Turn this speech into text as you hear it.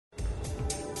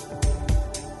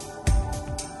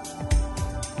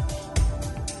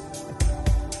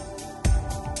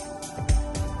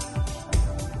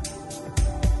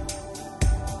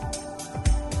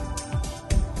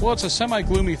Well, it's a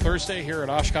semi-gloomy Thursday here at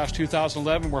Oshkosh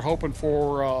 2011. We're hoping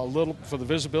for the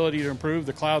visibility to improve,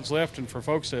 the clouds lift, and for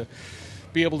folks to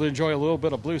be able to enjoy a little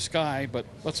bit of blue sky. But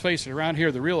let's face it, around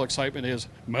here the real excitement is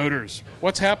motors.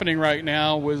 What's happening right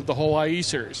now with the whole IE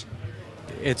series?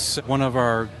 It's one of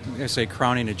our,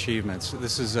 crowning achievements.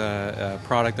 This is a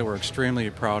product that we're extremely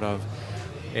proud of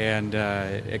and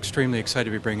extremely excited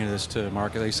to be bringing this to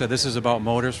market. Like I said, this is about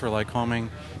motors for Lycoming.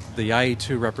 The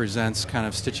IE2 represents kind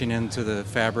of stitching into the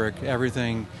fabric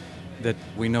everything that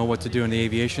we know what to do on the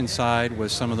aviation side with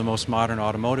some of the most modern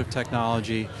automotive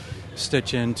technology,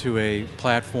 stitch into a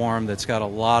platform that's got a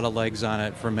lot of legs on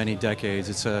it for many decades.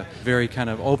 It's a very kind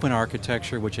of open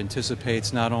architecture which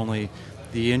anticipates not only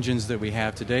the engines that we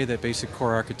have today, that basic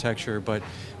core architecture, but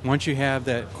once you have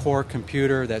that core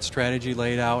computer, that strategy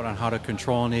laid out on how to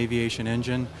control an aviation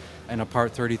engine in a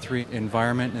Part 33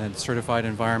 environment and a certified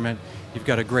environment, you've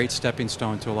got a great stepping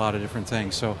stone to a lot of different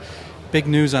things. So big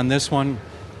news on this one,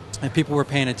 and people were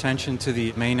paying attention to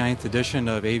the May 9th edition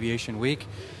of Aviation Week.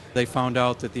 They found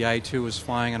out that the IE2 was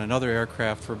flying on another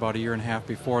aircraft for about a year and a half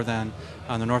before then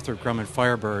on the Northrop Grumman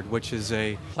Firebird, which is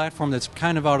a platform that's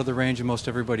kind of out of the range of most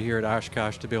everybody here at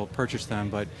Oshkosh to be able to purchase them.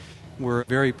 But we're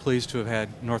very pleased to have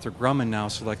had Northrop Grumman now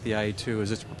select the IE2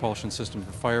 as its propulsion system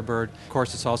for Firebird. Of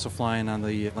course, it's also flying on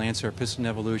the Lancer piston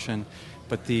evolution.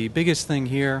 But the biggest thing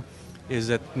here is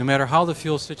that no matter how the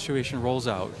fuel situation rolls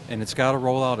out, and it's got to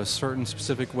roll out a certain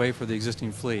specific way for the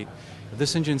existing fleet,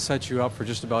 this engine sets you up for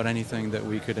just about anything that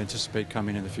we could anticipate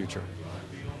coming in the future.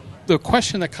 The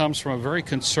question that comes from a very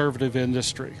conservative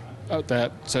industry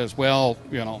that says, well,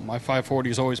 my 540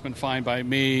 has always been fine by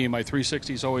me, my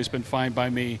 360 has always been fine by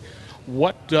me.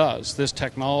 What does this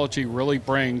technology really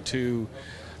bring to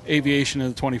aviation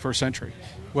in the 21st century?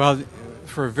 Well,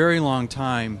 for a very long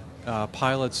time,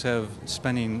 pilots have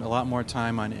spending a lot more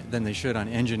time than they should on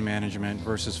engine management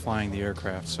versus flying the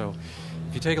aircraft. So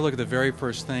if you take a look at the very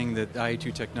first thing that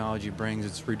IE2 technology brings,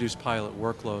 it's reduced pilot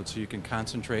workload, so you can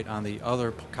concentrate on the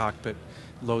other cockpit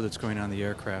load that's going on the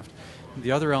aircraft.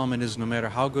 The other element is no matter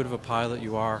how good of a pilot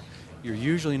you are, you're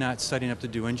usually not setting up to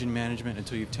do engine management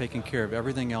until you've taken care of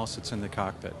everything else that's in the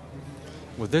cockpit.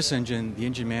 With this engine, the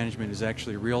engine management is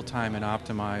actually real-time and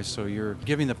optimized, so you're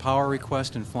giving the power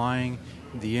request and flying,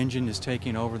 the engine is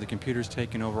taking over, the computer's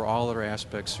taking over all other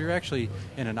aspects. So you're actually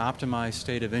in an optimized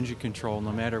state of engine control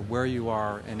no matter where you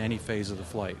are in any phase of the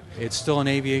flight. It's still an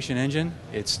aviation engine.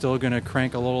 It's still going to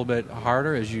crank a little bit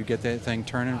harder as you get that thing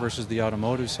turning versus the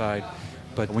automotive side.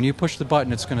 But when you push the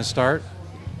button, it's going to start.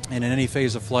 And in any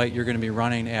phase of flight, you're going to be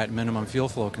running at minimum fuel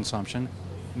flow consumption.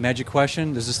 Magic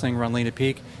question, does this thing run lean to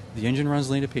peak? The engine runs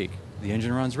lean to peak. The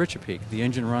engine runs rich at peak. The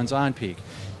engine runs on peak.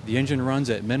 The engine runs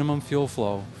at minimum fuel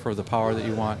flow for the power that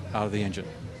you want out of the engine.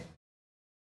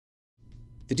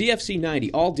 The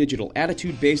DFC-90 all-digital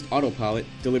attitude-based autopilot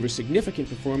delivers significant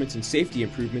performance and safety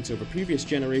improvements over previous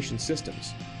generation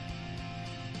systems.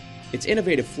 Its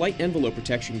innovative flight envelope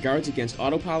protection guards against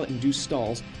autopilot-induced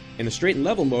stalls, and the straight and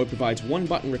level mode provides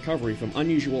one-button recovery from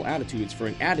unusual attitudes for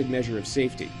an added measure of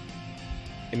safety.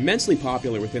 Immensely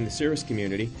popular within the cirrus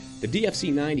community, the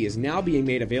DFC-90 is now being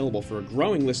made available for a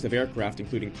growing list of aircraft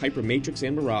including Piper Matrix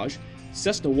and Mirage,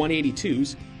 Cessna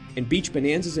 182s, and Beech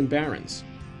Bonanzas and Barons.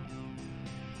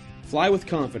 Fly with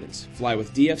confidence. Fly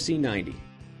with DFC-90.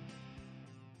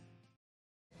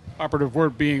 Operative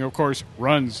word being, of course,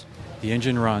 runs. The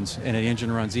engine runs, and the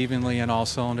engine runs evenly on all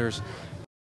cylinders.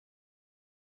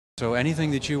 So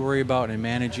anything that you worry about in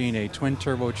managing a twin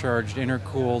turbocharged,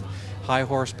 intercooled, high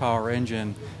horsepower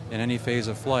engine in any phase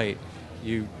of flight,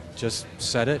 you just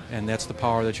set it and that's the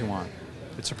power that you want.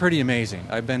 It's pretty amazing.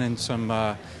 I've been in some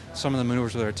of the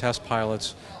maneuvers with our test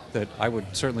pilots that I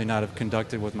would certainly not have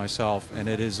conducted with myself, and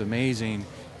it is amazing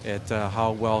at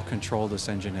how well controlled this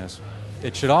engine is.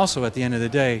 It should also, at the end of the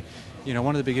day,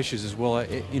 one of the big issues is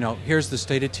here's the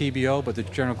stated TBO, but the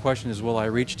general question is, will I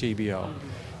reach TBO?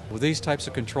 With these types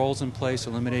of controls in place,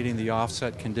 eliminating the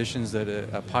offset conditions that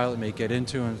a pilot may get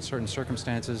into in certain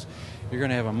circumstances, you're going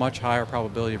to have a much higher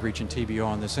probability of reaching TBO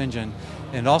on this engine.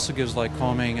 And it also gives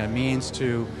Lycoming a means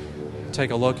to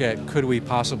take a look at, could we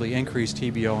possibly increase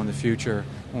TBO in the future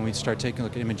when we start taking a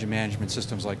look at image management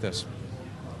systems like this.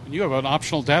 You have an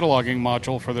optional data logging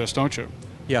module for this, don't you?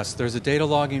 Yes, there's a data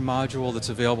logging module that's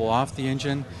available off the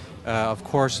engine. Of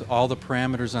course, all the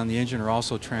parameters on the engine are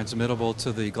also transmittable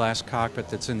to the glass cockpit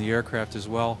that's in the aircraft as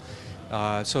well.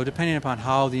 So depending upon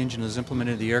how the engine is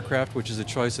implemented in the aircraft, which is a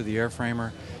choice of the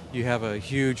airframer, you have a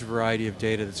huge variety of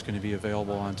data that's going to be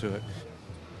available onto it.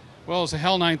 Well, as the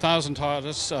HAL 9000 taught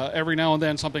us, every now and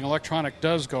then something electronic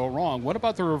does go wrong. What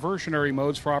about the reversionary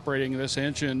modes for operating this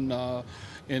engine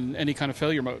in any kind of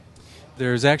failure mode?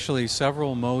 There's actually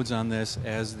several modes on this.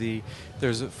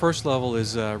 There's first level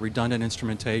is redundant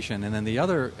instrumentation, and then the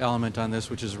other element on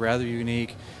this, which is rather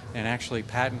unique and actually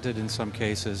patented in some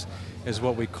cases, is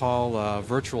what we call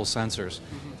virtual sensors.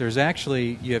 There's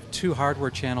actually, you have two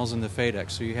hardware channels in the FADEC,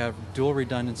 so you have dual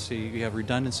redundancy, you have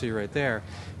redundancy right there,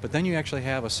 but then you actually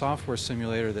have a software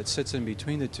simulator that sits in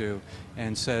between the two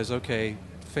and says, okay,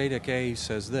 FADEC A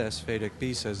says this, FADEC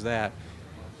B says that.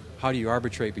 How do you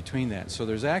arbitrate between that? So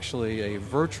there's actually a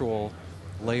virtual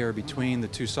layer between the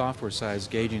two software sides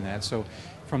gauging that. So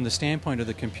from the standpoint of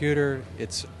the computer,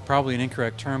 it's probably an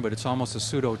incorrect term, but it's almost a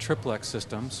pseudo triplex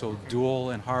system, so dual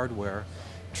and hardware,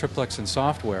 triplex and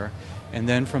software. And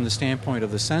then from the standpoint of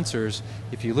the sensors,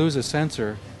 if you lose a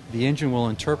sensor, the engine will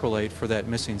interpolate for that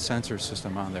missing sensor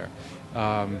system on there.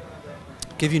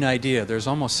 Give you an idea, there's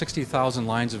almost 60,000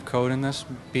 lines of code in this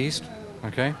beast,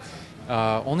 okay?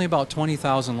 Only about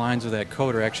 20,000 lines of that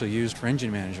code are actually used for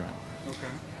engine management. Okay.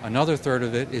 Another third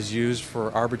of it is used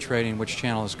for arbitrating which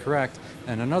channel is correct,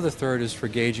 and another third is for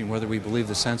gauging whether we believe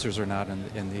the sensors are not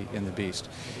in the beast.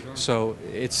 So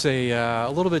it's a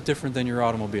little bit different than your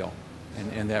automobile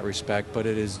in that respect, but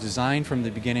it is designed from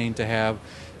the beginning to have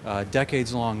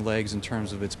decades-long legs in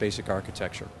terms of its basic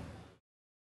architecture.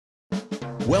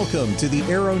 Welcome to the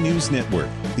Aero-News Network,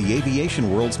 the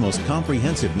aviation world's most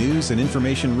comprehensive news and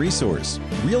information resource.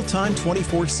 Real-time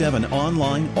 24/7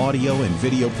 online audio and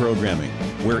video programming,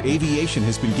 where aviation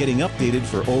has been getting updated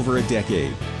for over a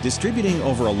decade. Distributing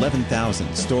over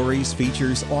 11,000 stories,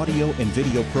 features, audio, and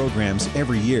video programs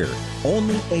every year.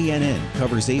 Only ANN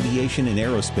covers aviation and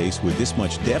aerospace with this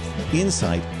much depth,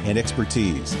 insight, and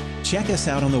expertise. Check us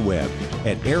out on the web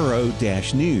at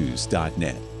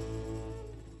aero-news.net.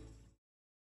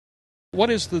 What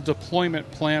is the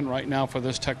deployment plan right now for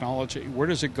this technology? Where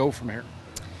does it go from here?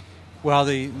 Well,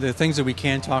 the things that we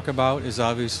can talk about is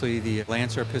obviously the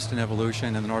Lancer Piston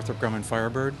Evolution and the Northrop Grumman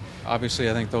Firebird. Obviously,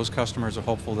 I think those customers are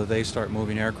hopeful that they start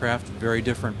moving aircraft. Very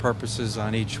different purposes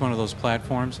on each one of those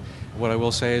platforms. What I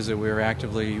will say is that we are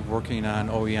actively working on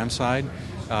OEM side.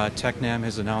 Tecnam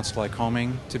has announced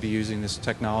Lycoming to be using this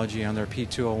technology on their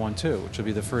P2012, which will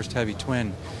be the first heavy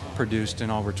twin produced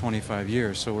in over 25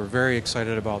 years. So we're very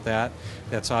excited about that.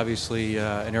 That's obviously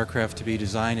an aircraft to be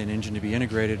designed and engine to be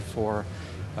integrated for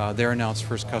their announced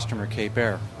first customer, Cape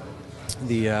Air.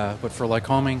 But for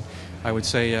Lycoming, I would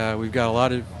say we've got a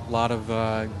lot of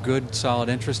good, solid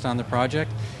interest on the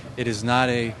project. It is not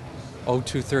a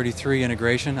O233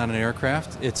 integration on an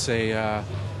aircraft. It's a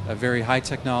very high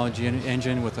technology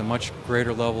engine with a much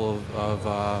greater level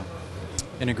of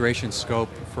integration scope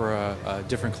for a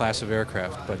different class of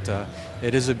aircraft. But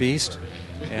it is a beast,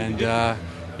 and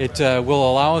it will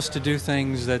allow us to do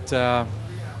things that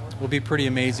will be pretty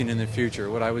amazing in the future.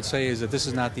 What I would say is that this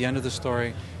is not the end of the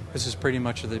story. This is pretty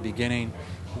much the beginning.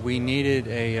 We needed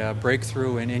a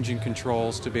breakthrough in engine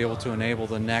controls to be able to enable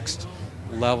the next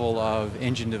level of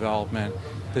engine development.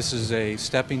 This is a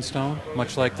stepping stone,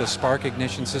 much like the spark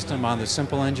ignition system on the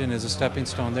simple engine is a stepping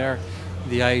stone there.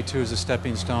 The IE2 is a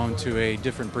stepping stone to a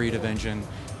different breed of engine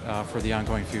for the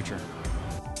ongoing future.